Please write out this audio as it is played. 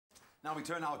Now we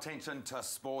turn our attention to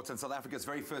sport, and South Africa's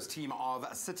very first team of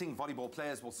sitting volleyball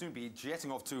players will soon be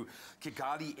jetting off to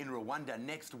Kigali in Rwanda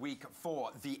next week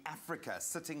for the Africa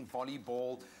Sitting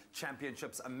Volleyball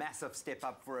Championships, a massive step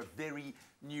up for a very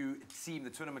new team.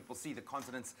 The tournament will see the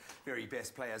continent's very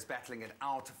best players battling it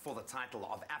out for the title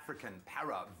of African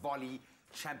Para Volley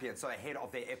Champion. So ahead of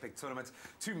their epic tournament,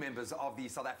 two members of the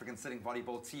South African Sitting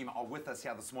Volleyball team are with us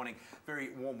here this morning. Very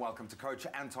warm welcome to Coach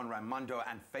Anton Raimondo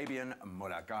and Fabian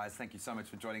Muller. Guys, thank you so much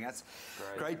for joining us.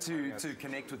 Great to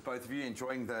connect with both of you,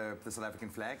 enjoying the South African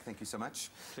flag. Thank you so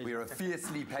much. We are a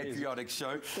fiercely patriotic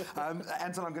show.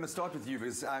 Anton, I'm going to start with you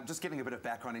because just giving a bit of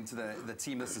background into the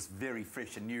team. This is very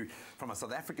fresh and new from a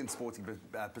South African sporting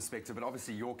perspective, but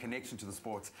obviously your connection to the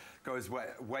sport goes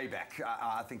way back,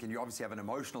 I think, and you obviously have an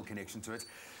emotional connection to it.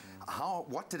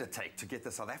 What did it take to get the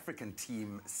South African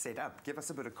team set up? Give us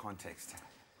a bit of context.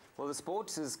 Well, the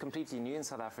sport is completely new in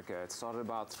South Africa. It started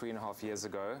about 3.5 years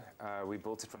ago. We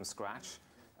built it from scratch.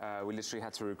 We literally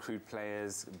had to recruit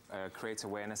players, create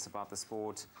awareness about the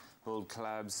sport, build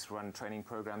clubs, run training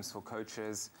programs for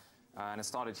coaches. And it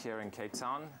started here in Cape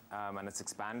Town, and it's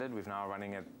expanded. We're now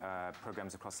running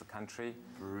programs across the country.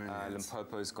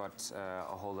 Limpopo's got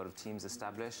a whole lot of teams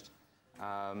established.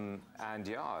 And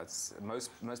yeah,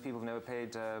 most people have never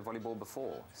played volleyball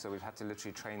before, so we've had to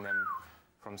literally train them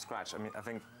from scratch. I mean, I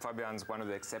think Fabian's one of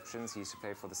the exceptions. He used to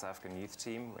play for the South African youth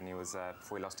team when he was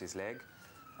before he lost his leg.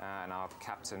 And our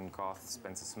captain, Garth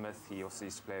Spencer Smith, he also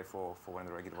used to play for one of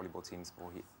the regular volleyball teams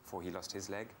before he lost his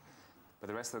leg. But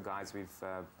the rest of the guys we've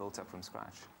built up from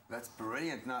scratch. That's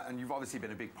brilliant. Now, and you've obviously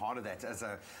been a big part of that as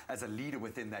a leader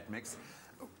within that mix.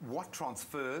 What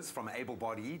transfers from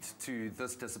able-bodied to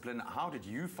this discipline? How did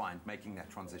you find making that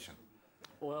transition?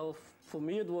 Well, for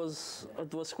me it was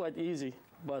quite easy,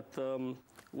 but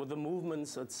with the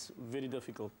movements it's very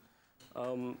difficult.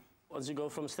 Once you go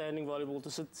from standing volleyball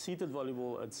to seated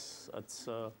volleyball, it's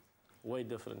way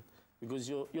different because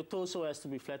your torso has to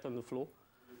be flat on the floor,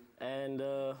 and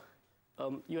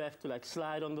you have to like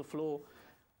slide on the floor.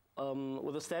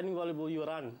 With a standing volleyball, you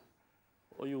run,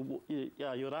 or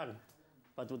you run.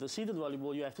 But with the seated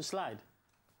volleyball, you have to slide.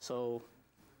 So,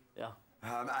 yeah.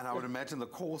 And I would imagine the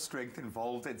core strength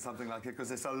involved in something like it, because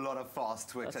there's a lot of fast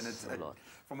twitch, and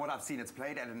from what I've seen, it's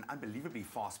played at an unbelievably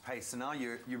fast pace. So now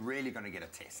you're really going to get a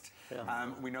test. Yeah.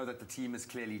 We know that the team is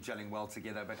clearly gelling well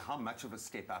together, but how much of a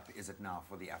step up is it now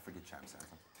for the African champs,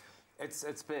 Anton?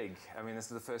 It's big. I mean, this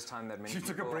is the first time that many people...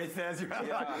 You took a breath there as you had.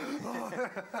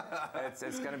 Yeah.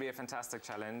 It's going to be a fantastic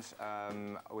challenge.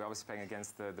 We're obviously playing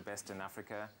against the best in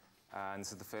Africa. And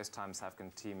this is the first time the South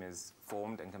African team is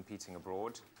formed and competing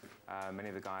abroad. Many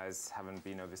of the guys haven't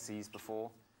been overseas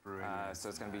before. So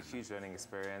it's going to be a huge learning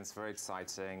experience, very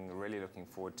exciting, really looking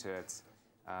forward to it,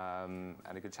 and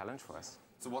a good challenge for us.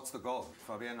 So what's the goal,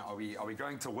 Fabian? Are we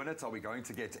going to win it? Are we going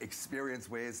to get experience?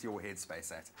 Where's your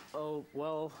headspace at? Oh,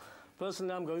 well,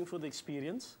 personally, I'm going for the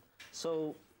experience.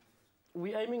 So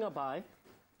we're aiming up high.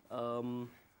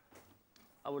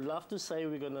 I would love to say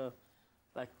we're going to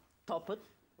like top it.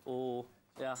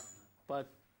 But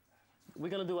we're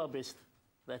going to do our best.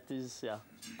 That is, yeah.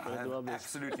 I have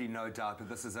absolutely no doubt that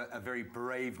this is a very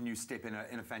brave new step in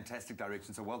a fantastic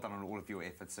direction. So well done on all of your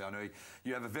efforts. So I know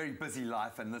you have a very busy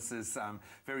life, and this is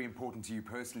very important to you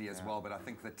personally as well. But I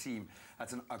think the team,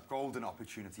 that's a golden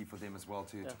opportunity for them as well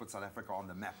to put South Africa on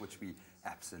the map, which we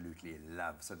absolutely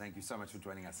love. So thank you so much for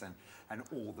joining us, and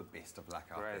all the best of luck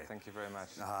out there. Great, thank you very much.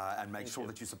 And make sure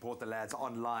that you support the lads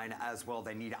online as well.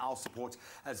 They need our support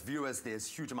as viewers. There's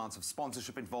huge amounts of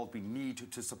sponsorship involved. We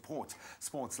need to support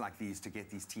sports like these to get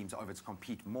these teams over to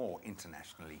compete more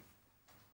internationally.